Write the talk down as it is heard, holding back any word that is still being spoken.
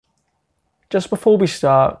Just before we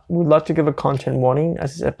start, we'd like to give a content warning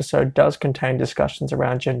as this episode does contain discussions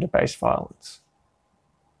around gender-based violence.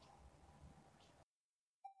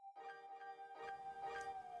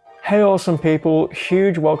 Hey awesome people,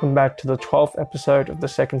 huge welcome back to the 12th episode of the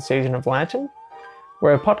second season of Lantern.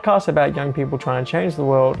 We're a podcast about young people trying to change the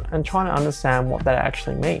world and trying to understand what that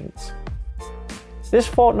actually means. This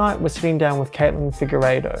fortnight we're sitting down with Caitlin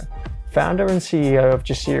Figueiredo, founder and CEO of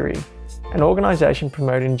Jasiri, an organisation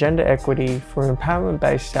promoting gender equity for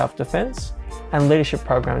empowerment-based self-defence and leadership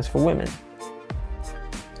programs for women.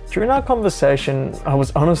 During our conversation, I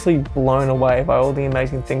was honestly blown away by all the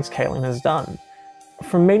amazing things Caitlin has done.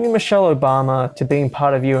 From meeting Michelle Obama to being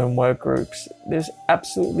part of UN work groups, there's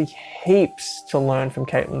absolutely heaps to learn from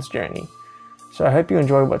Caitlin's journey. So I hope you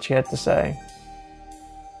enjoy what she had to say.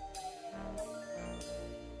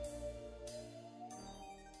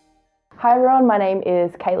 Hi everyone, my name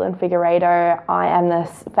is Caitlin Figueiredo. I am the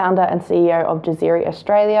founder and CEO of Jasiri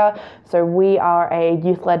Australia. So we are a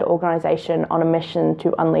youth-led organisation on a mission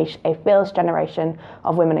to unleash a fearless generation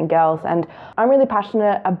of women and girls. And I'm really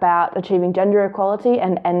passionate about achieving gender equality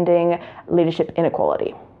and ending leadership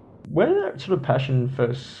inequality. Where did that sort of passion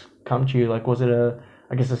first come to you? Like, was it a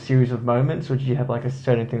series of moments, or did you have like a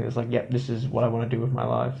certain thing that's like, yep, this is what I want to do with my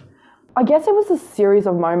life? I guess it was a series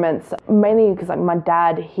of moments, mainly because my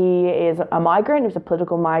dad, he is a migrant, he was a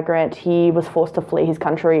political migrant. He was forced to flee his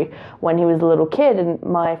country when he was a little kid, and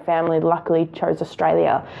my family luckily chose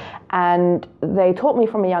Australia. And they taught me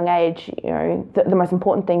from a young age, you know, the most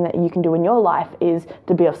important thing that you can do in your life is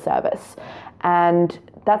to be of service. And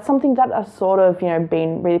that's something that I've sort of,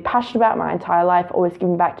 been really passionate about my entire life, always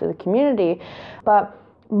giving back to the community. But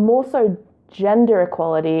more so, gender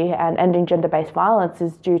equality and ending gender-based violence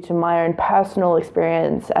is due to my own personal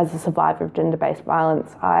experience as a survivor of gender-based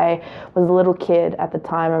violence. I was a little kid at the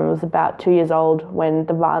time and was about 2 years old when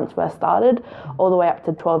the violence first started, all the way up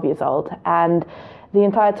to 12 years old. And the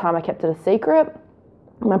entire time I kept it a secret.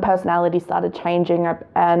 My personality started changing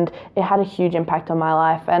and it had a huge impact on my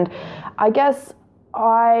life. And I guess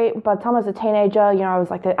by the time I was a teenager, I was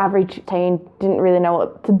like the average teen, didn't really know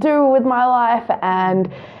what to do with my life.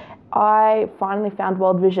 And I finally found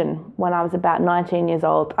World Vision when I was about 19 years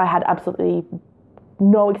old. I had absolutely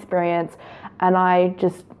no experience, and I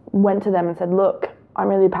just went to them and said, look, I'm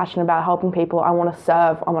really passionate about helping people. I want to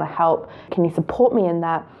serve, I want to help. Can you support me in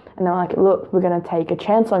that? And they were like, look, we're going to take a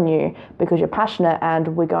chance on you because you're passionate,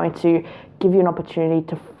 and we're going to give you an opportunity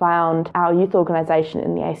to found our youth organisation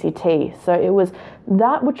in the ACT. So it was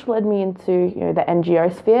that which led me into the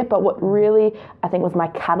NGO sphere. But what really I think was my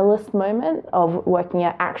catalyst moment of working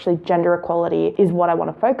at actually gender equality is what I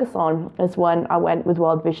want to focus on is when I went with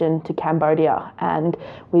World Vision to Cambodia, and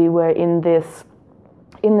we were in this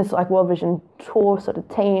like World Vision tour sort of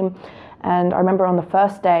team. And I remember on the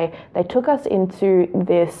first day, they took us into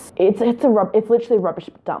this, it's literally a rubbish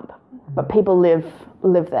dump, but people live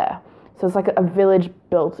there. So it's like a village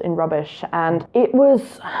built in rubbish. And I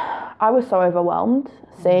was so overwhelmed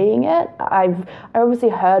seeing it. I obviously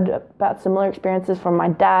heard about similar experiences from my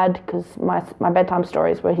dad because my bedtime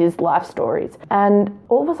stories were his life stories. And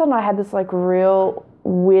all of a sudden I had this like real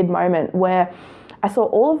weird moment where I saw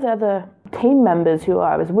all of the other team members who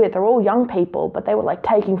I was with. They're all young people, but they were like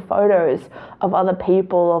taking photos of other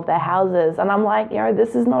people, of their houses. And I'm like,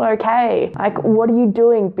 this is not okay. Like, what are you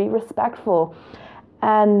doing? Be respectful.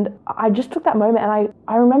 And I just took that moment, and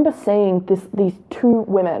I remember seeing these two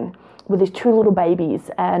women with these two little babies,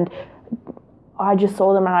 and I just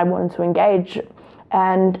saw them and I wanted to engage.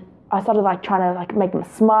 And I started like trying to like make them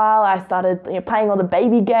smile. I started playing all the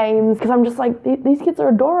baby games because I'm just like, these kids are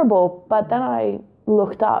adorable. But then I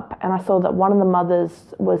looked up and I saw that one of the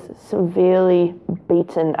mothers was severely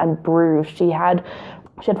beaten and bruised. She had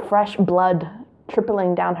fresh blood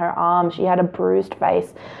trickling down her arm. She had a bruised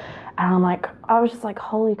face. And I was just like,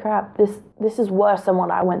 holy crap, this is worse than what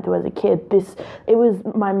I went through as a kid. It was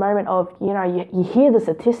my moment of, you hear the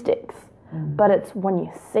statistics, but it's when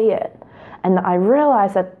you see it. And I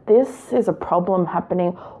realized that this is a problem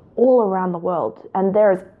happening all around the world. And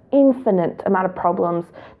there is infinite amount of problems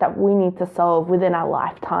that we need to solve within our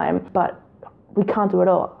lifetime, but we can't do it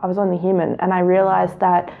all. I was only human. And I realized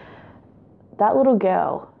that little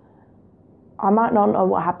girl, I might not know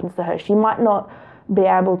what happens to her. She might not be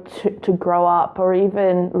able to grow up or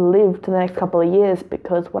even live to the next couple of years,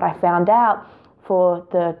 because what I found out for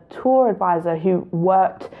the tour advisor who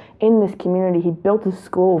worked in this community, he built a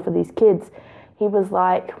school for these kids. He was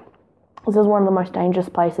like, this is one of the most dangerous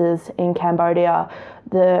places in Cambodia.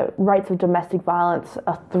 The rates of domestic violence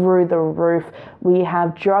are through the roof. We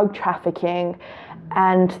have drug trafficking,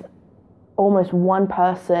 and almost one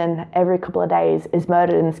person every couple of days is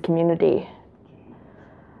murdered in this community.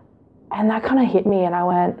 And that kind of hit me, and I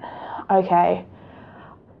went, okay,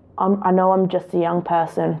 I know I'm just a young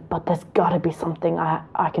person, but there's got to be something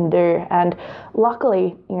I can do. And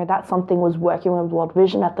luckily, that something was working with World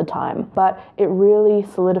Vision at the time, but it really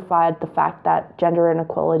solidified the fact that gender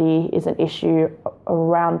inequality is an issue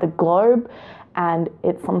around the globe, and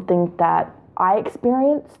it's something that I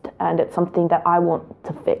experienced, and it's something that I want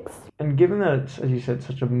to fix. And given that it's, as you said,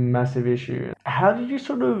 such a massive issue, how did you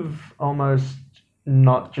sort of almost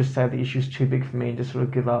not just say the issue's too big for me and just sort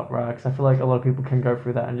of give up, right? Because I feel like a lot of people can go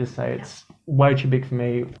through that and just say it's way too big for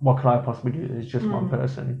me. What could I possibly do? It's just one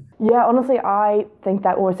person. Yeah, honestly, I think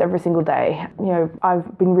that almost every single day.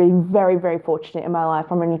 I've been really very, very fortunate in my life.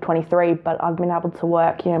 I'm only 23, but I've been able to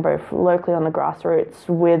work, both locally on the grassroots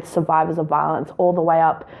with survivors of violence, all the way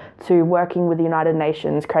up to working with the United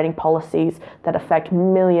Nations, creating policies that affect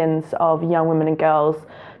millions of young women and girls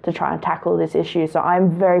to try and tackle this issue. So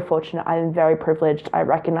I'm very fortunate, I'm very privileged, I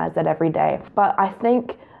recognize that every day. But I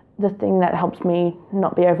think the thing that helps me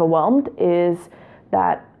not be overwhelmed is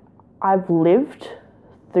that I've lived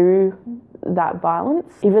through that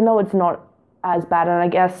violence, even though it's not as bad. And I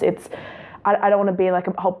guess I don't want to be like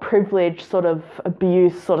a whole privilege sort of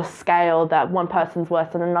abuse sort of scale that one person's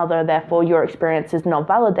worse than another, therefore your experience is not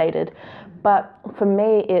validated. But for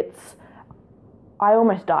me, I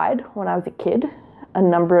almost died when I was a kid a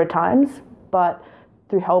number of times, but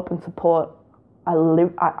through help and support,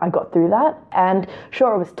 I got through that. And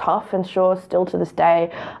sure, it was tough, and sure, still to this day,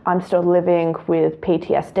 I'm still living with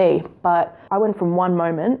PTSD. But I went from one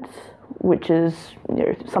moment, which is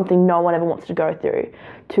something no one ever wants to go through,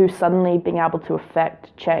 to suddenly being able to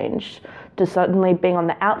affect change, to suddenly being on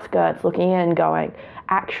the outskirts looking in going,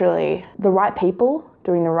 actually, the right people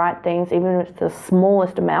doing the right things, even if it's the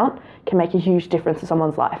smallest amount, can make a huge difference in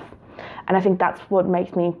someone's life. And I think that's what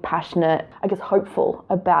makes me passionate, I guess hopeful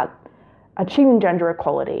about achieving gender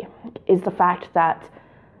equality, is the fact that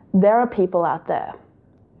there are people out there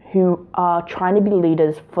who are trying to be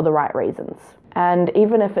leaders for the right reasons. And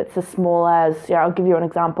even if it's as small as, I'll give you an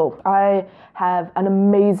example. I have an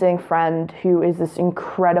amazing friend who is this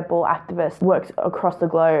incredible activist, works across the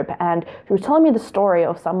globe, and she was telling me the story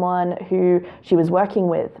of someone who she was working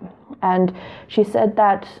with. And she said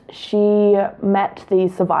that she met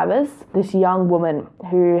these survivors, this young woman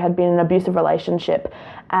who had been in an abusive relationship,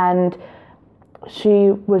 and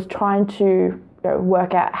she was trying to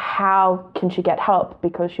work out how can she get help,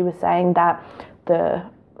 because she was saying that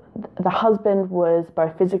the husband was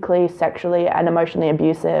both physically, sexually, and emotionally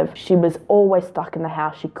abusive. She was always stuck in the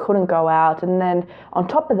house. She couldn't go out. And then on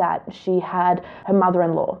top of that, she had her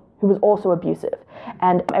mother-in-law, who was also abusive.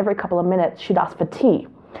 And every couple of minutes, she'd ask for tea.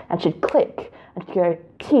 And she'd click. And she'd go,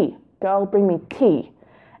 tea, girl, bring me tea.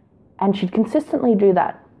 And she'd consistently do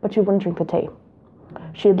that, but she wouldn't drink the tea.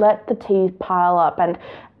 She'd let the tea pile up,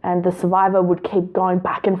 and the survivor would keep going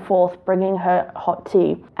back and forth, bringing her hot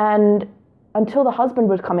tea. And until the husband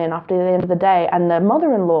would come in after the end of the day, and the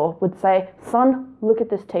mother-in-law would say, son, look at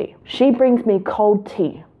this tea. She brings me cold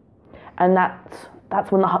tea. And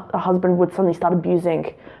that's when the husband would suddenly start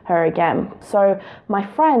abusing her again. So my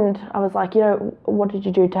friend, I was like, what did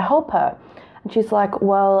you do to help her? And she's like,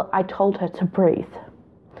 well, I told her to breathe.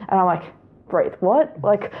 And I'm like, breathe, what?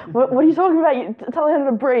 Like, what are you talking about? You telling her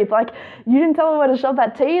to breathe? Like, you didn't tell her where to shove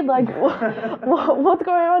that tea? Like, what's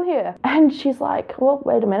going on here? And she's like, well,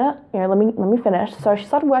 wait a minute, let me finish. So she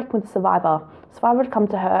started working with the survivor. The survivor would come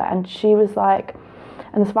to her, and she was like,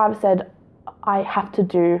 and the survivor said, I have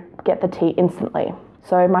to get the tea instantly.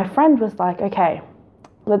 So my friend was like, okay,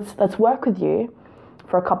 let's work with you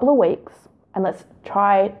for a couple of weeks, and let's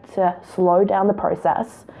try to slow down the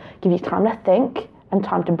process, give you time to think and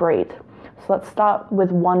time to breathe. So let's start with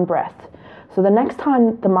one breath. So the next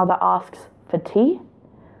time the mother asks for tea,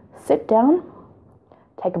 sit down,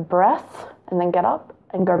 take a breath, and then get up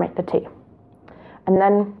and go make the tea. And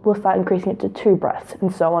then we'll start increasing it to 2 breaths,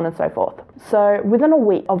 and so on and so forth. So within a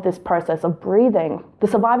week of this process of breathing, the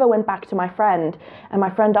survivor went back to my friend, and my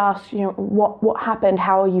friend asked, what happened?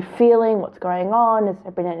 How are you feeling? What's going on? Has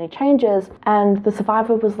there been any changes? And the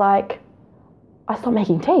survivor was like, I stopped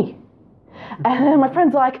making tea. And then my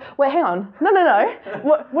friend's like, wait, hang on. No.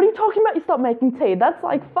 What are you talking about? You stopped making tea? That's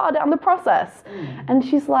like far down the process. And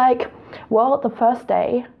she's like, well, the first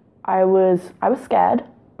day I was scared,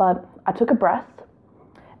 but I took a breath,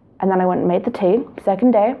 and then I went and made the tea.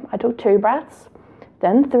 Second day, I took 2 breaths,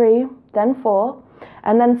 then 3, then 4.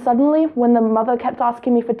 And then suddenly, when the mother kept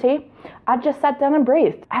asking me for tea, I just sat down and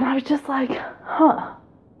breathed. And I was just like,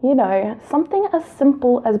 something as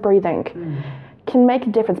simple as breathing can make a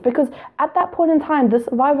difference, because at that point in time, the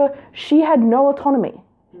survivor, she had no autonomy.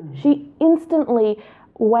 She instantly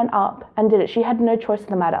went up and did it. She had no choice in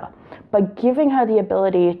the matter. But giving her the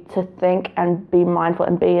ability to think and be mindful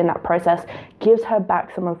and be in that process gives her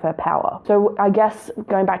back some of her power. So I guess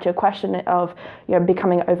going back to your question of,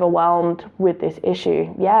 becoming overwhelmed with this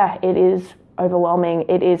issue, yeah, it is overwhelming.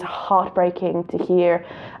 It is heartbreaking to hear.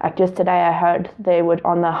 Like just today I heard they were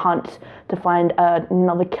on the hunt to find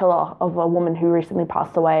another killer of a woman who recently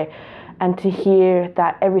passed away. And to hear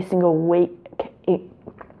that every single week,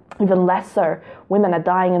 even less so, women are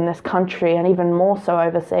dying in this country and even more so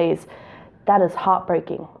overseas, that is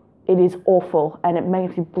heartbreaking. It is awful, and it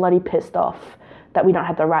makes me bloody pissed off that we don't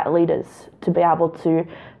have the right leaders to be able to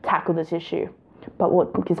tackle this issue. But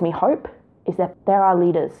what gives me hope is that there are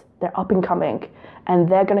leaders, they're up and coming, and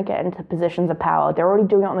they're going to get into positions of power. They're already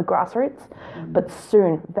doing it on the grassroots, but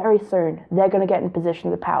soon, very soon, they're going to get in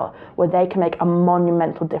positions of power where they can make a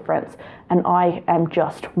monumental difference. And I am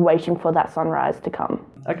just waiting for that sunrise to come.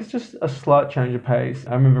 I guess just a slight change of pace.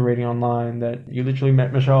 I remember reading online that you literally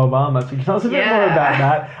met Michelle Obama, so you can tell us a bit more about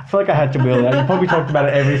that. I feel like I had to wheel that. You probably talked about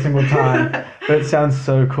it every single time, but it sounds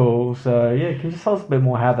so cool. So yeah, can you just tell us a bit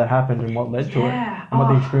more how that happened and what led to it, and what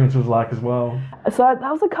the experience was like as well? So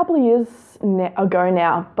that was a couple of years ago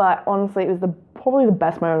now, but honestly, it was probably the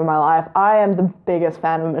best moment of my life. I am the biggest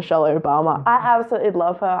fan of Michelle Obama. I absolutely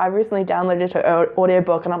love her. I recently downloaded her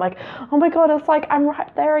audiobook and I'm like, oh my God, it's like I'm right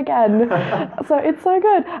there again. So it's so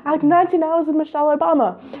good. Like 19 hours with Michelle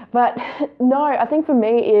Obama. But no, I think for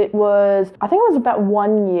me it was about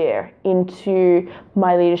 1 year into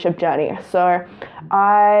my leadership journey. So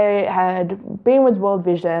I had been with World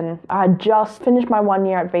Vision. I had just finished my 1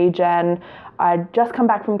 year at VGen. I'd just come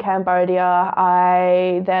back from Cambodia.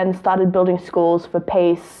 I then started building schools for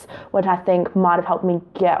peace, which I think might have helped me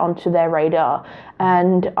get onto their radar.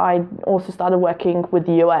 And I also started working with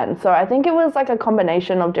the UN. So I think it was like a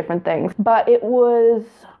combination of different things. But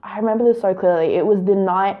I remember this so clearly. It was the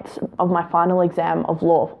night of my final exam of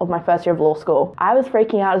law, of my first year of law school. I was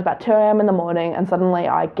freaking out. It was about 2 a.m. in the morning, and suddenly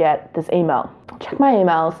I get this email. Check my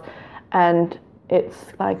emails, and it's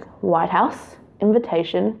like White House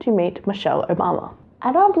invitation to meet Michelle Obama.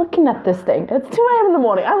 And I'm looking at this thing. It's 2 a.m. in the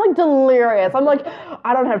morning. I'm like delirious. I'm like,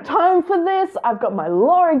 I don't have time for this. I've got my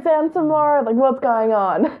law exam tomorrow. Like, what's going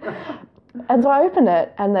on? And so I opened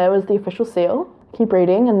it, and there was the official seal. Keep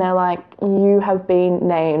reading, and they're like, you have been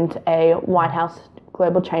named a White House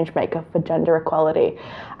Global Changemaker for Gender Equality.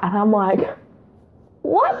 And I'm like,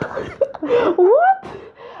 what? What?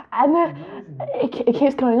 And then it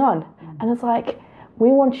keeps going on. And it's like, we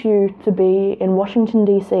want you to be in Washington,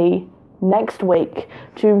 D.C. next week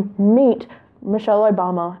to meet Michelle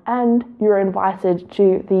Obama, and you're invited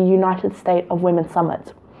to the United States of Women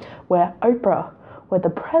Summit, where the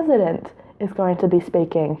president is going to be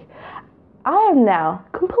speaking. I am now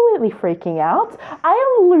completely freaking out.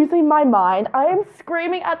 I am losing my mind. I am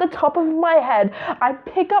screaming at the top of my head. I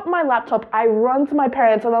pick up my laptop. I run to my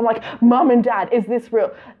parents and I'm like, Mom and Dad, is this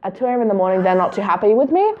real? At 2 a.m. in the morning, they're not too happy with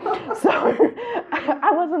me. So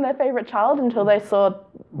I wasn't their favorite child until they saw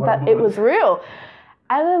that it was real.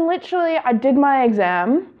 And then literally I did my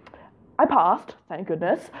exam. I passed, thank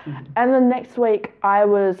goodness. And the next week I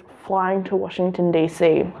was flying to Washington,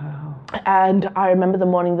 D.C. Wow. And I remember the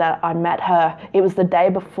morning that I met her. It was the day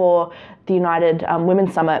before the United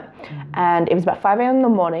Women's Summit. And it was about 5 a.m. in the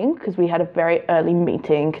morning because we had a very early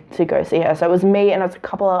meeting to go see her. So it was me and it was a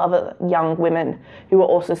couple of other young women who were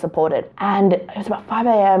also supported. And it was about 5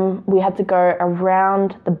 a.m. We had to go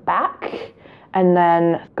around the back and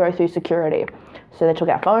then go through security. So they took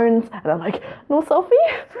our phones, and I'm like, no selfie?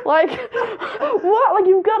 Like, what? Like,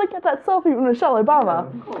 you've got to get that selfie with Michelle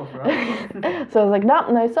Obama. Yeah, of course, right? So I was like,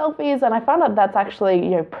 no selfies. And I found out that's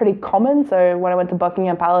actually, pretty common. So when I went to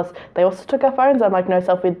Buckingham Palace, they also took our phones. I'm like, no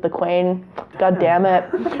selfie with the Queen. God damn it.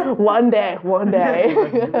 One day.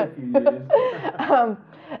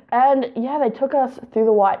 And yeah, they took us through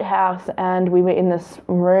the White House, and we were in this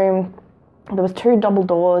room. There was 2 double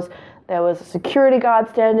doors. There was a security guard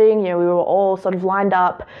standing, we were all sort of lined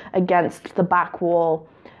up against the back wall.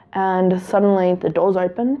 And suddenly the doors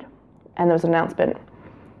opened and there was an announcement.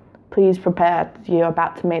 Please prepare, you're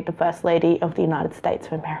about to meet the First Lady of the United States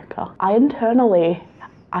of America. I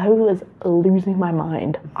was losing my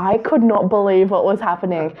mind. I could not believe what was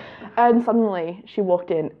happening. And suddenly she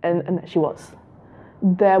walked in and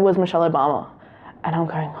there was Michelle Obama. And I'm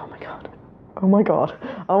going, oh my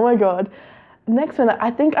God. Next minute,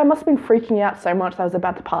 I think I must have been freaking out so much that I was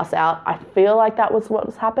about to pass out. I feel like that was what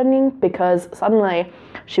was happening because suddenly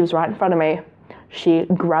she was right in front of me. She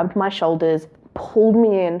grabbed my shoulders, pulled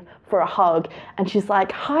me in for a hug, and she's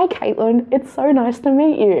like, hi, Caitlin, it's so nice to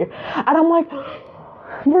meet you. And I'm like,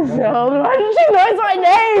 Michelle, she knows my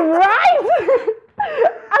name, right?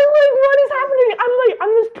 I'm like, what is happening?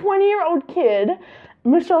 I'm this 20-year-old kid.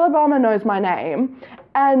 Michelle Obama knows my name.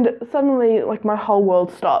 And suddenly, like, my whole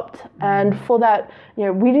world stopped. And for that,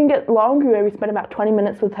 we didn't get long. We spent about 20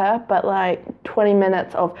 minutes with her, but like 20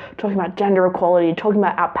 minutes of talking about gender equality, talking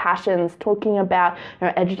about our passions, talking about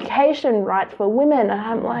education, rights for women. And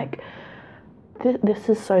I'm like, this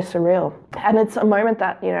is so surreal. And it's a moment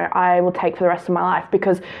that, I will take for the rest of my life,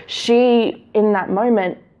 because she, in that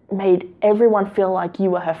moment, made everyone feel like you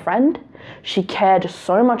were her friend. She cared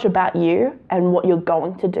so much about you and what you're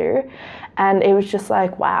going to do. And it was just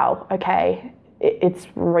like, wow, okay, it's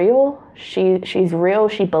real. She's real.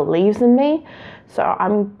 She believes in me. So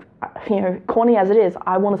I'm, corny as it is,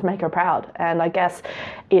 I wanted to make her proud. And I guess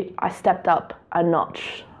I stepped up a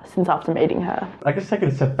notch since after meeting her. I guess taking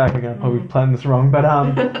a step back, again, I probably planned this wrong, but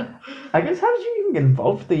I guess how did you even get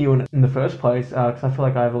involved with the UN in the first place? Because I feel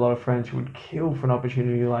like I have a lot of friends who would kill for an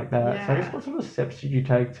opportunity like that. Yeah. So I guess what sort of steps did you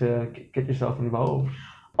take to get yourself involved?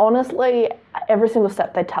 Honestly, every single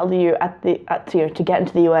step they tell you to get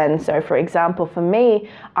into the UN. So, for example, for me,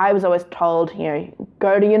 I was always told,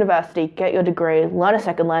 go to university, get your degree, learn a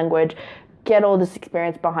second language, get all this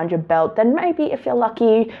experience behind your belt. Then maybe if you're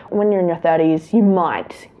lucky, when you're in your 30s, you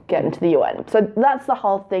might get into the UN. So that's the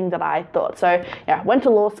whole thing that I thought. So yeah, went to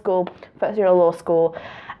law school, first year of law school,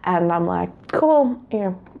 and I'm like, cool,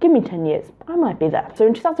 give me 10 years. I might be there. So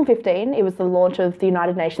in 2015, it was the launch of the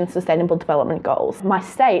United Nations Sustainable Development Goals. My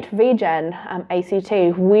state, VGen,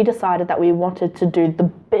 ACT, we decided that we wanted to do the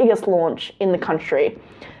biggest launch in the country.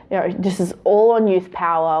 This is all on youth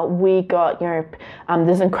power. We got,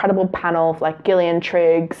 this incredible panel of like Gillian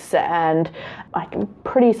Triggs and like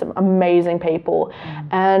some amazing people.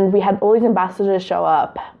 And we had all these ambassadors show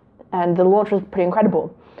up, and the launch was pretty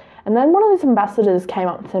incredible. And then one of these ambassadors came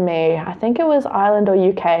up to me, I think it was Ireland or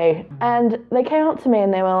UK, and they came up to me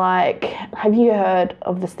and they were like, have you heard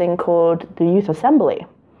of this thing called the Youth Assembly?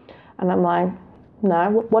 And I'm like,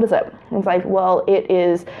 no, what is it? And it's like, well, it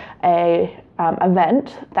is a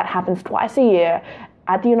event that happens twice a year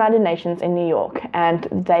at the United Nations in New York, and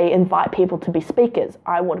they invite people to be speakers.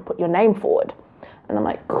 I want to put your name forward. And I'm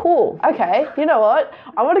like, cool, okay, you know what?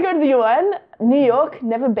 I want to go to the UN, New York,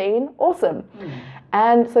 never been, awesome.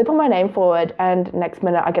 And so they put my name forward, and next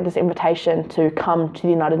minute I get this invitation to come to the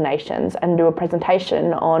United Nations and do a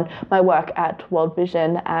presentation on my work at World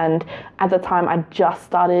Vision. And at the time I just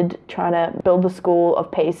started trying to build the School of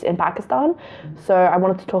Peace in Pakistan. So I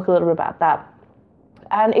wanted to talk a little bit about that.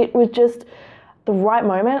 And it was just the right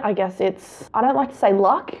moment. I guess I don't like to say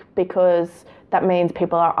luck, because that means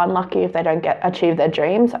people are unlucky if they don't achieve their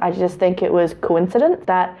dreams. I just think it was coincidence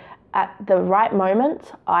that at the right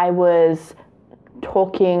moment I was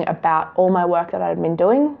talking about all my work that I'd been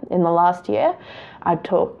doing in the last year. I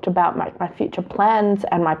talked about my future plans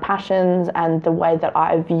and my passions and the way that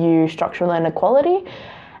I view structural inequality.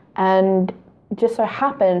 And it just so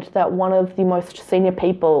happened that one of the most senior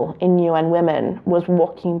people in UN Women was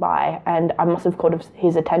walking by, and I must have caught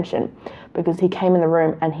his attention, because he came in the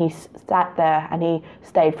room and he sat there and he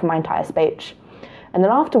stayed for my entire speech. And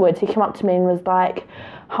then afterwards he came up to me and was like,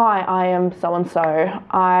 hi, I am so-and-so.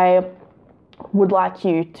 I would like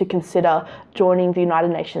you to consider joining the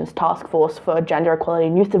United Nations Task Force for Gender Equality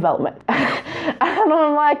and Youth Development. And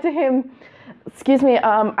I'm like to him, excuse me,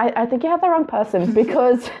 I think you have the wrong person,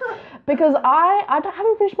 because I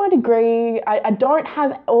haven't finished my degree. I don't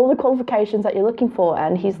have all the qualifications that you're looking for.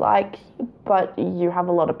 And he's like, but you have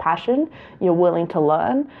a lot of passion. You're willing to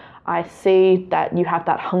learn. I see that you have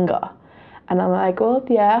that hunger. And I'm like, well,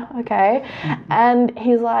 yeah, okay. And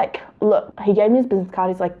he's like, look, he gave me his business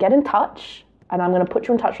card. He's like, get in touch, and I'm going to put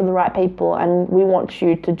you in touch with the right people, and we want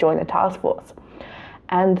you to join the task force.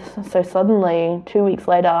 And so suddenly, 2 weeks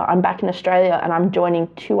later, I'm back in Australia and I'm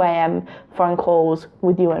joining 2 a.m. phone calls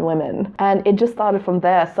with UN Women. And it just started from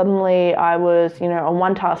there. Suddenly I was, on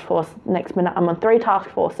one task force. Next minute I'm on 3 task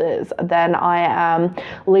forces. Then I am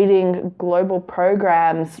leading global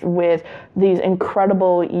programs with these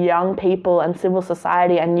incredible young people and civil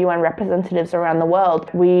society and UN representatives around the world.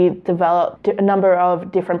 We developed a number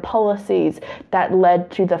of different policies that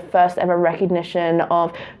led to the first ever recognition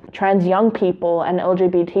of trans young people and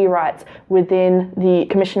LGBT rights within the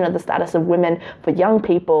Commission of the Status of Women for Young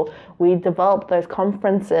People. We developed those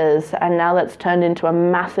conferences, and now that's turned into a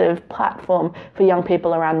massive platform for young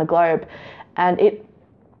people around the globe. And it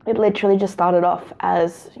literally just started off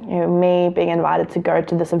as me being invited to go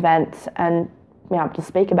to this event and to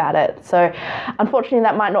speak about it. So unfortunately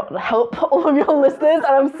that might not help all of your listeners, and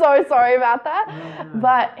I'm so sorry about that.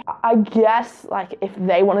 But I guess if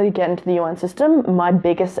they wanted to get into the UN system, my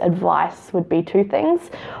biggest advice would be 2 things.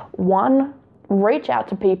 1, reach out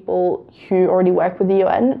to people who already work with the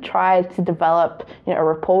UN, try to develop a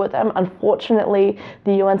rapport with them. Unfortunately,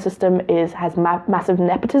 the UN system has massive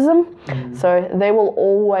nepotism, so they will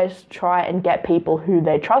always try and get people who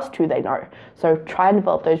they trust, who they know. So try and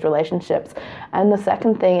develop those relationships. And the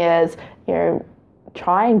second thing is,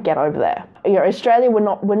 try and get over there. Australia,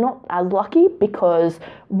 we're not as lucky because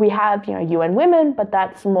we have UN Women, but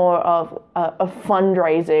that's more of a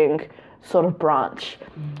fundraising sort of branch.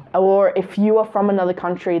 Or if you are from another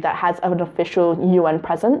country that has an official UN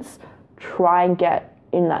presence, try and get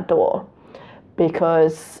in that door,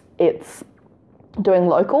 because it's doing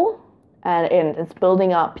local and it's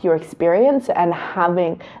building up your experience and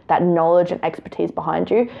having that knowledge and expertise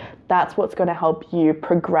behind you. That's what's going to help you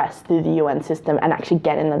progress through the UN system and actually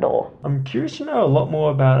get in the door. I'm curious to know a lot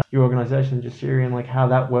more about your organisation, Jasiri, and like how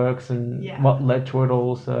that works and what led to it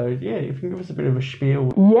all. So yeah, if you can give us a bit of a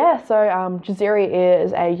spiel. Yeah, so Jasiri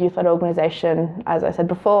is a youth-led organisation, as I said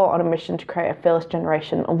before, on a mission to create a fearless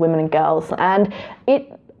generation of women and girls. And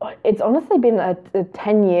it's honestly been a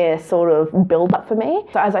 10-year sort of build-up for me.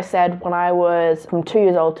 So as I said, when I was from 2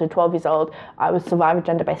 years old to 12 years old, I was surviving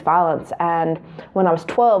gender-based violence. And when I was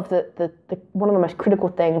 12, the one of the most critical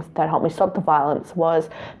things that helped me stop the violence was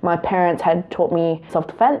my parents had taught me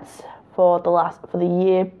self-defense for the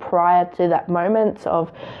year prior to that moment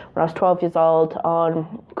of when I was 12 years old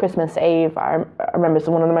on Christmas Eve. I remember it was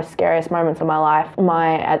one of the most scariest moments of my life.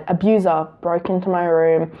 My abuser broke into my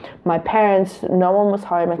room. My parents, no one was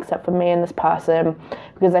home except for me and this person,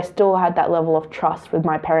 because they still had that level of trust with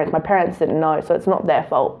my parents. My parents didn't know, so it's not their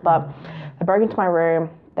fault. But they broke into my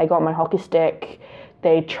room. They got my hockey stick.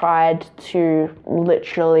 They tried to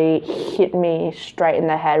literally hit me straight in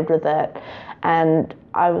the head with it. And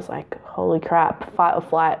I was like, holy crap, fight or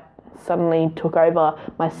flight suddenly took over.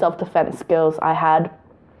 My self-defense skills I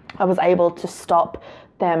was able to stop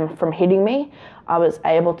them from hitting me. I was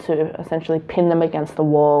able to essentially pin them against the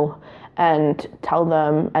wall and tell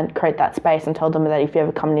them and create that space and tell them that if you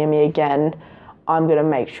ever come near me again, I'm going to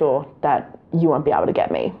make sure that you won't be able to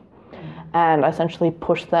get me. And I essentially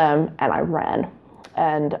pushed them and I ran.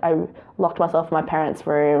 And I locked myself in my parents'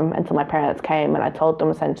 room until my parents came, and I told them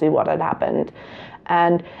essentially what had happened.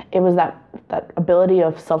 And it was that ability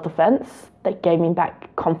of self-defense that gave me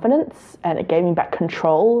back confidence, and it gave me back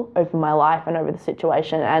control over my life and over the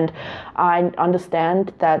situation. And I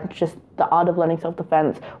understand that just the art of learning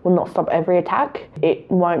self-defense will not stop every attack. It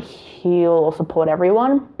won't heal or support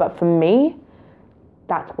everyone, but for me,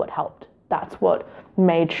 that's what helped. That's what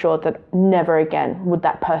made sure that never again would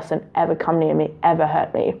that person ever come near me, ever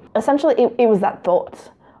hurt me. Essentially, it was that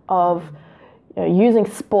thought of using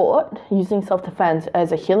sport, using self-defense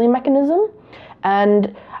as a healing mechanism.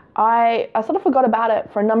 And I sort of forgot about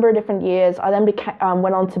it for a number of different years. I then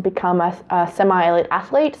went on to become a semi-elite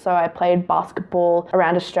athlete. So I played basketball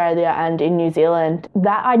around Australia and in New Zealand.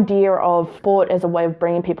 That idea of sport as a way of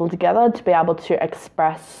bringing people together to be able to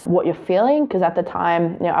express what you're feeling, because at the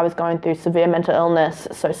time, I was going through severe mental illness.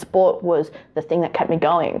 So sport was the thing that kept me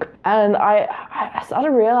going. And I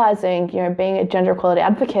started realizing, being a gender equality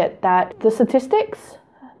advocate, that the statistics,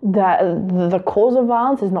 that the cause of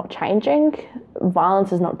violence is not changing.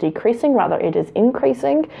 Violence is not decreasing, rather it is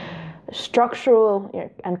increasing.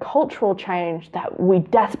 Structural and cultural change that we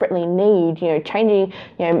desperately need, changing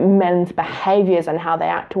men's behaviours and how they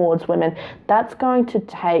act towards women, that's going to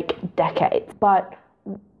take decades. But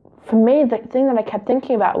for me, the thing that I kept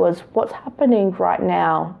thinking about was what's happening right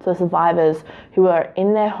now to survivors who are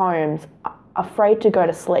in their homes, afraid to go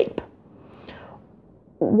to sleep.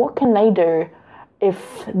 What can they do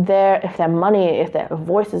if their money, if their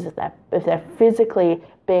voices, if they're physically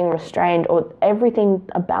being restrained, or everything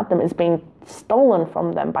about them is being stolen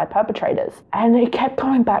from them by perpetrators? And it kept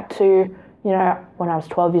going back to, when I was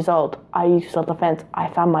 12 years old, I used self-defense, I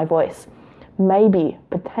found my voice. Maybe,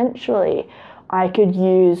 potentially, I could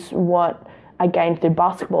use what I gained through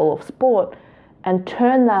basketball or sport and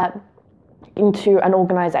turn that into an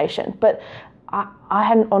organization. But I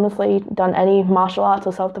hadn't honestly done any martial arts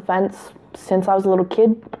or self-defense since I was a little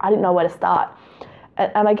kid. I didn't know where to start.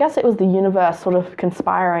 And I guess it was the universe sort of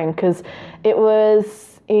conspiring, because it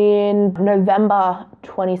was in November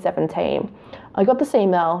 2017. I got this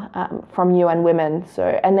email from UN Women,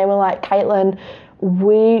 and they were like, Caitlin,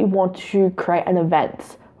 we want to create an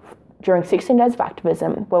event during 16 Days of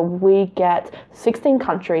Activism where we get 16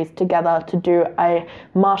 countries together to do a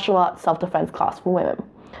martial arts self-defense class for women.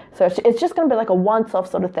 So it's just going to be like a once-off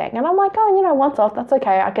sort of thing. And I'm like, once-off, that's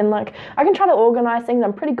okay. I can try to organize things.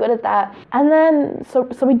 I'm pretty good at that. And then, so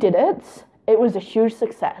we did it. It was a huge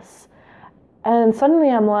success. And suddenly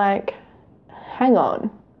I'm like, hang on.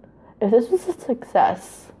 If this was a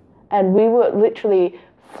success, And we were literally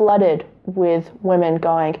flooded with women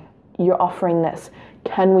going, you're offering this.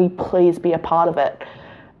 Can we please be a part of it?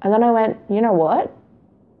 And then I went, you know what?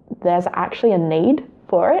 There's actually a need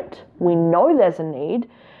for it. We know there's a need.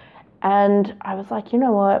 And I was like, you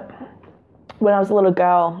know what? When I was a little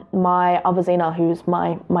girl, my Avazina, who's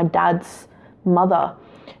my dad's mother,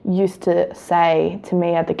 used to say to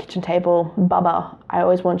me at the kitchen table, Baba, I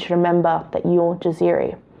always want you to remember that you're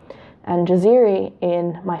Jaziri. And Jaziri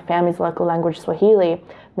in my family's local language, Swahili,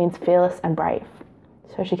 means fearless and brave.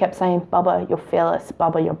 So she kept saying, Baba, you're fearless.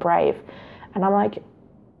 Baba, you're brave. And I'm like,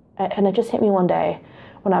 and it just hit me one day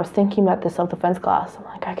when I was thinking about the self-defense class. I'm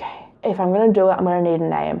like, okay, if I'm going to do it, I'm going to need a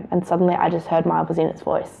name. And suddenly I just heard my Avazina's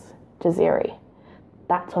voice, Jaziri.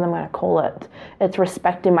 That's what I'm going to call it. It's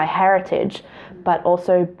respecting my heritage, but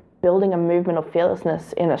also building a movement of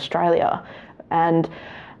fearlessness in Australia. And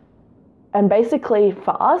basically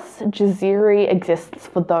for us, Jaziri exists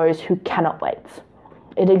for those who cannot wait.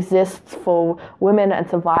 It exists for women and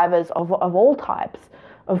survivors of all types,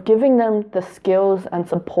 of giving them the skills and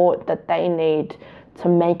support that they need to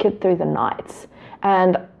make it through the nights.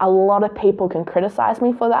 And a lot of people can criticize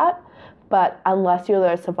me for that, but unless you're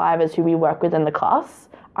those survivors who we work with in the class,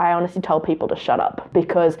 I honestly tell people to shut up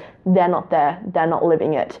because they're not there, they're not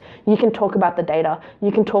living it. You can talk about the data, you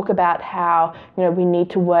can talk about how, we need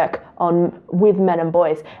to work with men and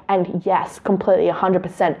boys, and yes, completely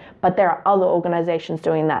 100%, but there are other organizations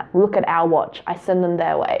doing that. Look at Our Watch, I send them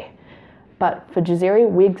their way. But for Jaziri,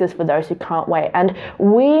 we exist for those who can't wait. And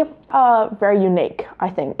we are very unique, I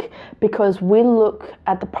think, because we look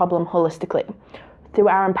at the problem holistically. Through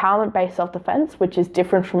our empowerment-based self-defense, which is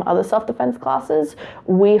different from other self-defense classes,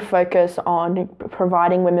 we focus on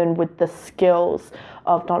providing women with the skills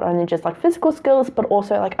of not only just like physical skills, but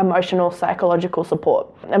also like emotional, psychological support.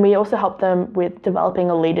 And we also help them with developing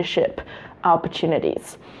a leadership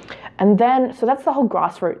opportunities. And then, so that's the whole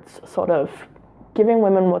grassroots sort of giving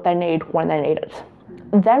women what they need when they need it.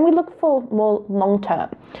 Then we look for more long-term.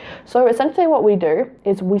 So essentially what we do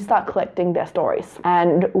is we start collecting their stories,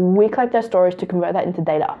 and we collect their stories to convert that into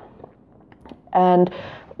data. And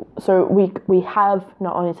so we have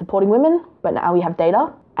not only supporting women, but now we have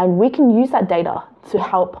data, and we can use that data to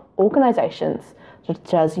help organizations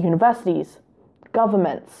such as universities,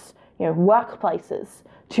 governments, workplaces,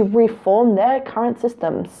 to reform their current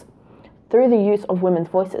systems through the use of women's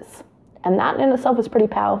voices. And that in itself is pretty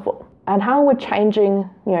powerful. And how we're changing,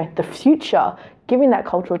 the future, giving that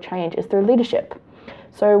cultural change, is through leadership.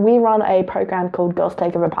 So we run a program called Girls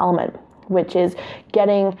Take Over Parliament, which is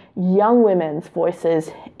getting young women's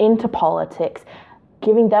voices into politics,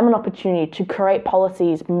 giving them an opportunity to create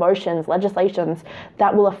policies, motions, legislations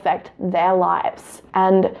that will affect their lives.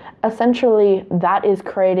 And essentially that is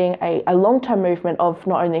creating a long-term movement of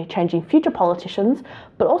not only changing future politicians,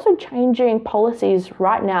 but also changing policies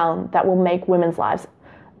right now that will make women's lives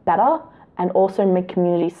better and also make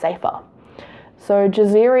communities safer. So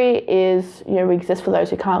Jaziri is, we exist for those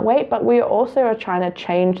who can't wait, but we also are trying to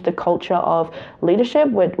change the culture of leadership.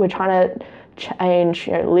 We're trying to change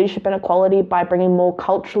leadership inequality by bringing more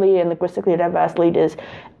culturally and linguistically diverse leaders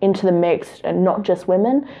into the mix, and not just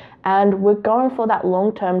women. And we're going for that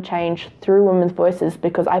long-term change through women's voices,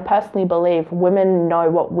 because I personally believe women know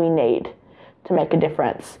what we need to make a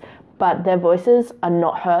difference, but their voices are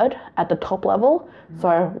not heard at the top level.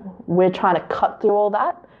 So we're trying to cut through all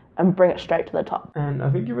that and bring it straight to the top. And I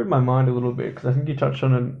think you read my mind a little bit, because I think you touched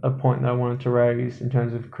on a point that I wanted to raise in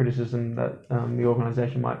terms of criticism that the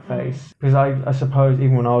organisation might face. Because I suppose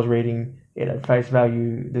even when I was reading it at face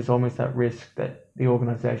value, there's almost that risk that the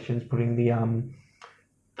organisation's putting the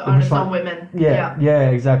onus on women. Yeah,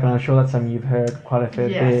 exactly. And I'm sure that's something you've heard quite a fair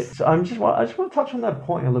bit. So I just want to touch on that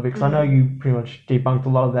point a little bit, because I know you pretty much debunked a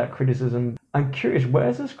lot of that criticism. I'm curious,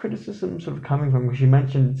 where's this criticism sort of coming from? Because you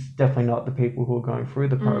mentioned it's definitely not the people who are going through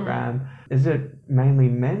the program. Is it mainly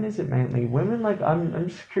men? Is it mainly women? Like, I'm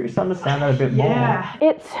just curious to understand that a bit more.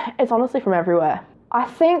 It's honestly from everywhere. I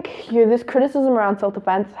think this criticism around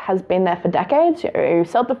self-defense has been there for decades.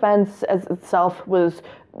 Self-defense as itself was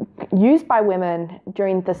used by women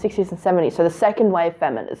during the 60s and 70s, so the second wave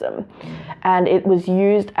feminism. And it was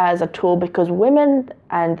used as a tool because women,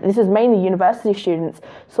 and this is mainly university students,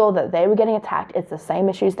 saw that they were getting attacked. It's the same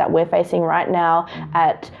issues that we're facing right now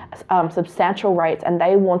at substantial rates, and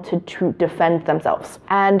they wanted to defend themselves.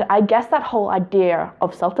 And I guess that whole idea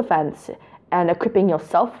of self-defense and equipping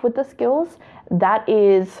yourself with the skills, that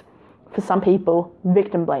is, for some people,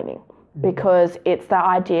 victim blaming. because it's the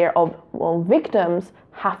idea of, well, victims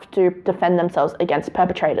have to defend themselves against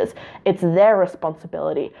perpetrators. It's their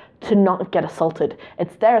responsibility to not get assaulted.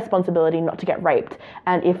 It's their responsibility not to get raped.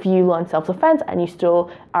 And if you learn self-defense and you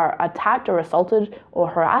still are attacked or assaulted or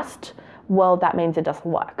harassed, well, that means it doesn't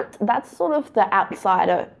work. That's sort of the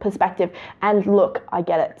outsider perspective. And look, I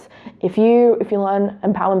get it. If you learn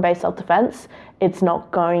empowerment-based self-defense, it's not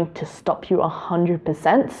going to stop you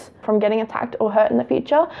 100% from getting attacked or hurt in the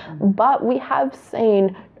future. But we have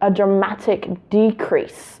seen a dramatic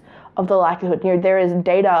decrease of the likelihood. There is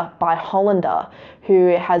data by Hollander,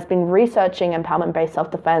 who has been researching empowerment-based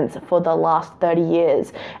self-defense for the last 30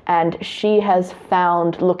 years. And she has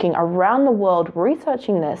found, looking around the world,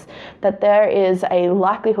 researching this, that there is a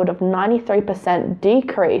likelihood of 93%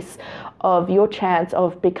 decrease of your chance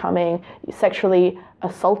of becoming sexually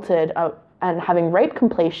assaulted and having rape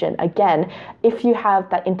completion, again, if you have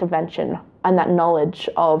that intervention and that knowledge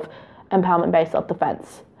of empowerment-based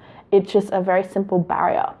self-defense. It's just a very simple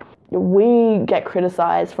barrier. We get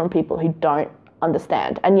criticized from people who don't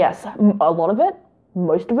understand. And yes, a lot of it,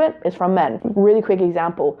 most of it, is from men. Really quick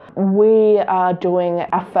example. We are doing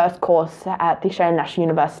our first course at the Australian National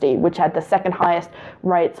University, which had the second highest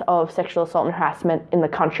rates of sexual assault and harassment in the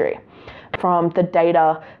country from the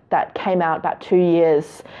data that came out about 2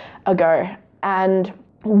 years ago. And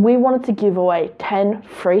we wanted to give away 10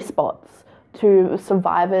 free spots to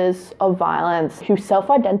survivors of violence who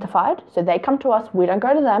self-identified, so they come to us, we don't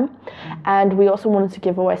go to them, and we also wanted to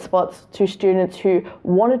give away spots to students who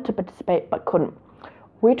wanted to participate but couldn't.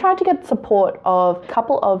 We tried to get support of a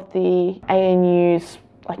couple of the ANU's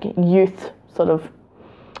youth sort of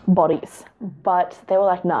bodies, but they were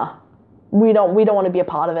like, nah, we don't want to be a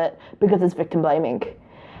part of it because it's victim blaming.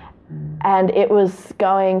 And it was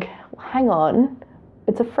going, hang on,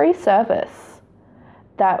 it's a free service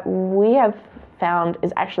that we have found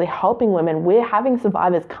is actually helping women. We're having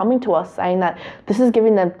survivors coming to us saying that this is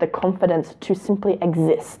giving them the confidence to simply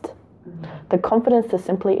exist. The confidence to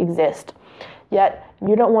simply exist. Yet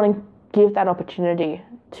you don't want to give that opportunity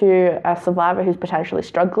to a survivor who's potentially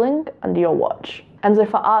struggling under your watch. And so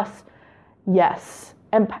for us, yes,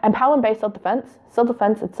 empowerment-based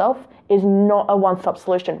self-defense itself is not a one-stop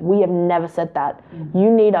solution. We have never said that.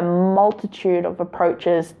 You need a multitude of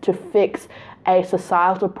approaches to fix a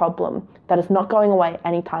societal problem that is not going away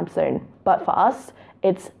anytime soon. But for us,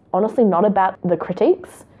 it's honestly not about the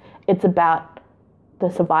critiques. It's about the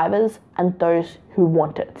survivors and those who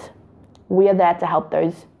want it. We are there to help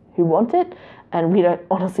those who want it, and we don't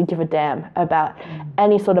honestly give a damn about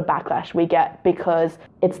any sort of backlash we get, because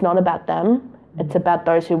it's not about them, it's about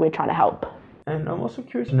those who we're trying to help. And I'm also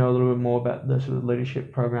curious to know a little bit more about the sort of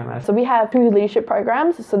leadership program. So we have 2 leadership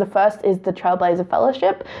programs. So the first is the Trailblazer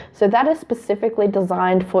Fellowship. So that is specifically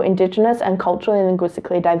designed for Indigenous and culturally and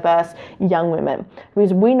linguistically diverse young women.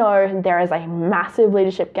 Because we know there is a massive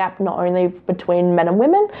leadership gap, not only between men and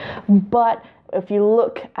women, but if you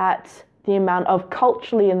look at the amount of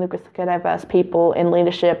culturally and linguistically diverse people in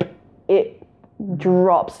leadership, it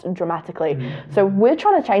drops dramatically. So we're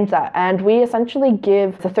trying to change that, and we essentially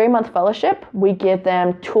give the 3-month fellowship. We give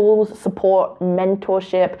them tools, support,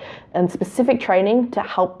 mentorship, and specific training to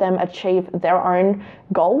help them achieve their own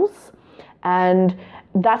goals. And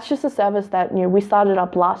that's just a service that we started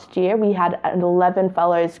up last year. We had 11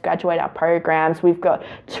 fellows graduate our programs. We've got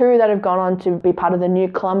 2 that have gone on to be part of the new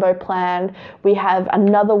Colombo plan. We have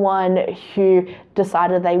another one who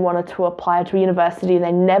decided they wanted to apply to a university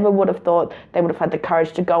they never would have thought they would have had the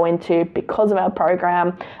courage to go into because of our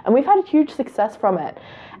program. And we've had huge success from it.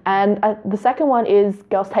 And the second one is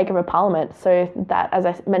Girls Take Over Parliament. So that, as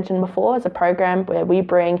I mentioned before, is a program where we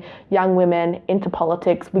bring young women into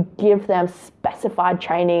politics. We give them specified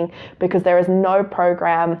training, because there is no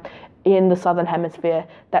program in the Southern Hemisphere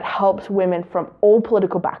that helps women from all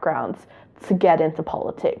political backgrounds to get into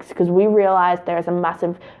politics, because we realize there is a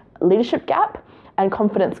massive leadership gap and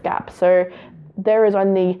confidence gap. So there is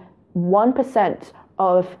only 1%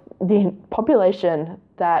 of the population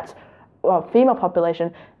female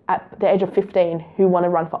population at the age of 15 who want to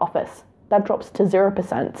run for office. That drops to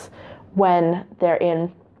 0% when they're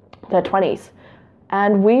in their 20s.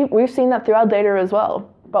 And we've seen that through our data as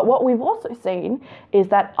well. But what we've also seen is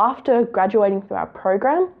that after graduating through our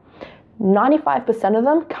program, 95% of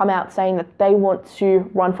them come out saying that they want to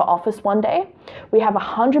run for office one day. We have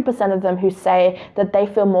 100% of them who say that they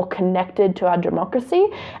feel more connected to our democracy.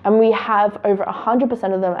 And we have over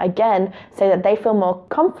 100% of them, again, say that they feel more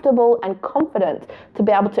comfortable and confident to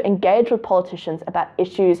be able to engage with politicians about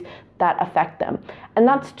issues that affect them. And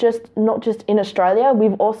that's just not just in Australia.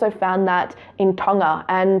 We've also found that in Tonga.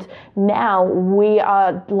 And now we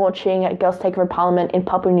are launching a Girls Take Over Parliament in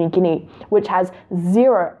Papua New Guinea, which has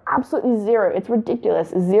zero, absolutely zero, it's ridiculous,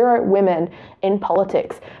 zero women in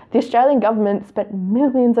politics. The Australian government spent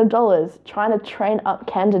millions of dollars trying to train up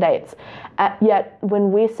candidates. Yet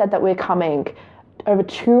when we said that we're coming, over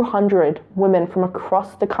 200 women from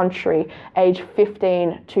across the country, aged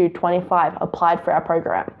 15 to 25, applied for our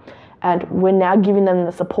program. And we're now giving them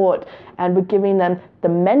the support, and we're giving them the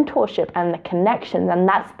mentorship and the connections, and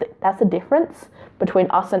that's the difference between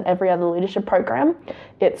us and every other leadership program.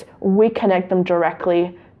 It's we connect them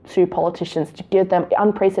directly to politicians to give them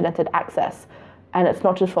unprecedented access. And it's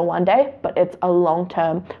not just for one day, but it's a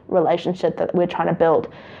long-term relationship that we're trying to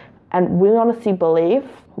build. And we honestly believe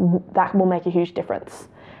that will make a huge difference.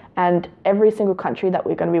 And every single country that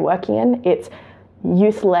we're going to be working in, it's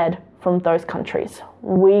youth-led from those countries.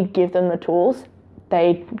 We give them the tools,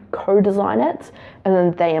 they co-design it, and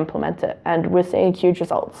then they implement it. And we're seeing huge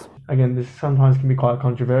results. Again, this sometimes can be quite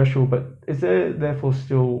controversial, but is there therefore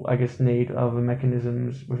still, I guess, need of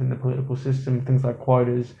mechanisms within the political system, things like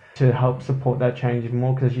quotas, to help support that change even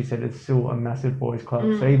more? Because as you said, it's still a massive boys' club.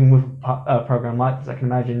 So even with a program like this, I can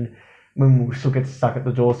imagine women will still get stuck at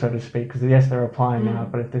the door, so to speak, because yes, they're applying now,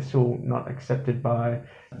 but if they're still not accepted by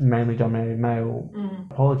mainly dominated male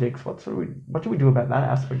politics, what do we do about that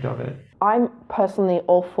aspect of it? I'm personally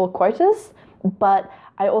all for quotas, but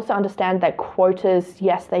I also understand that quotas,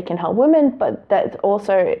 yes, they can help women, but that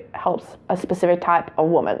also helps a specific type of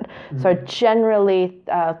woman. So generally,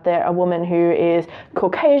 they're a woman who is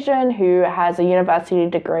Caucasian, who has a university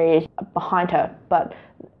degree behind her. But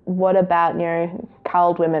what about,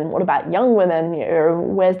 colored women? What about young women?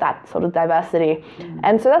 Where's that sort of diversity?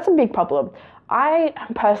 And so that's a big problem. I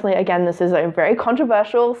personally, again, this is a very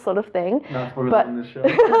controversial sort of thing, but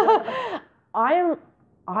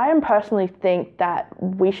I personally think that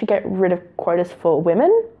we should get rid of quotas for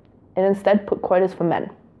women and instead put quotas for men.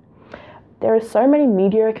 There are so many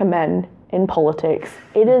mediocre men in politics.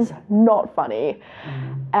 It is not funny.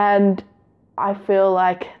 And I feel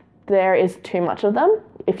like there is too much of them.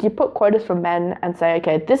 If you put quotas for men and say,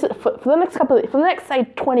 okay, this is for the next say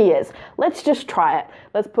 20 years, let's just try it.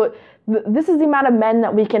 Let's put, this is the amount of men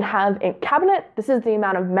that we can have in cabinet. This is the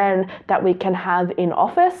amount of men that we can have in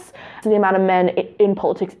office. This is the amount of men in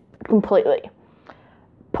politics completely.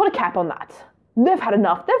 Put a cap on that. They've had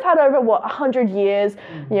enough. They've had over 100 years,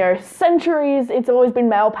 centuries. It's always been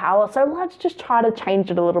male power. So let's just try to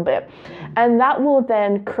change it a little bit. And that will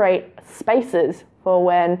then create spaces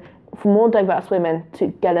for more diverse women to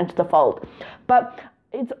get into the fold. But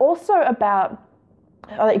it's also about,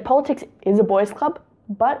 politics is a boys' club,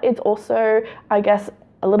 but it's also, I guess,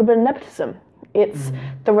 a little bit of nepotism. It's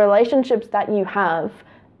the relationships that you have.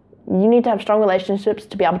 You need to have strong relationships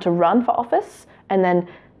to be able to run for office. And then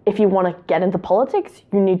if you want to get into politics,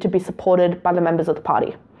 you need to be supported by the members of the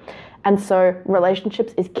party. And so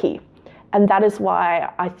relationships is key. And that is why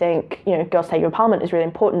I think, Girls Take Over Parliament is really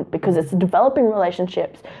important, because it's developing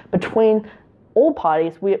relationships between all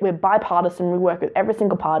parties. We're bipartisan. We work with every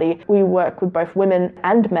single party. We work with both women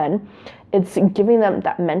and men. It's giving them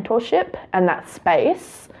that mentorship and that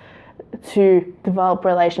space to develop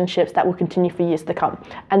relationships that will continue for years to come.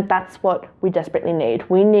 And that's what we desperately need.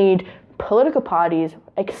 We need political parties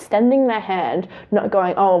extending their hand, not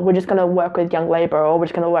going, oh, we're just going to work with Young Labour or we're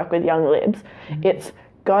just going to work with Young Libs. It's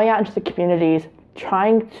going out into the communities,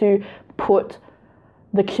 trying to put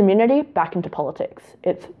the community back into politics.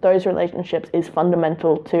 It's those relationships is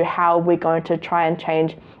fundamental to how we're going to try and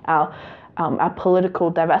change our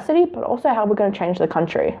political diversity, but also how we're going to change the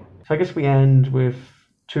country. So I guess we end with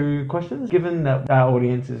two questions. Given that our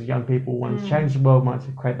audience is young people, want to change the world, want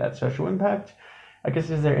to create that social impact, I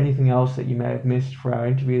guess, is there anything else that you may have missed for our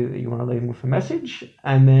interview that you want to leave with a message?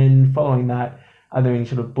 And then following that, are there any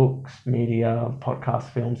sort of books, media,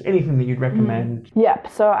 podcasts, films, anything that you'd recommend? Yep.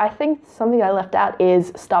 So I think something I left out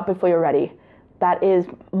is start before you're ready. That is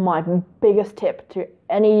my biggest tip to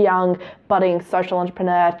any young, budding social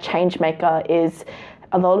entrepreneur, change maker is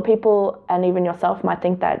a lot of people, and even yourself, might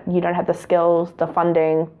think that you don't have the skills, the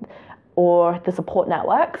funding, or the support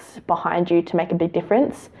networks behind you to make a big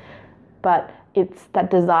difference. But it's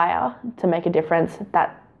that desire to make a difference,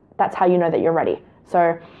 that's how you know that you're ready.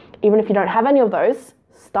 So even if you don't have any of those,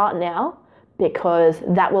 start now, because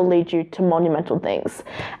that will lead you to monumental things.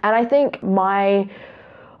 And I think I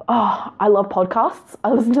love podcasts.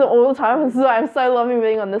 I listen to them all the time, so I'm so loving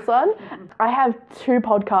being on this one. I have two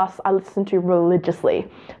podcasts I listen to religiously.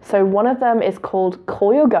 So one of them is called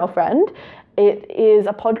Call Your Girlfriend, It is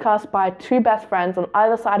a podcast by two best friends on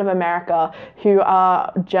either side of America who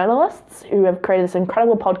are journalists who have created this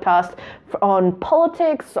incredible podcast on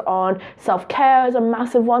politics, on self-care is a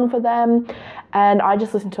massive one for them. And I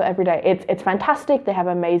just listen to it every day. It's fantastic. They have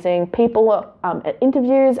amazing people at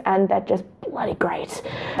interviews, and they're just bloody great.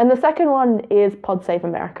 And the second one is Pod Save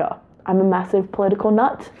America. I'm a massive political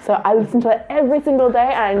nut, so I listen to it every single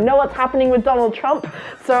day, and I know what's happening with Donald Trump,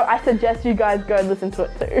 so I suggest you guys go and listen to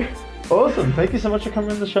it too. Awesome. Thank you so much for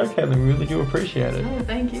coming on the show, Caitlin. We really do appreciate it. Oh,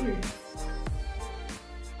 thank you.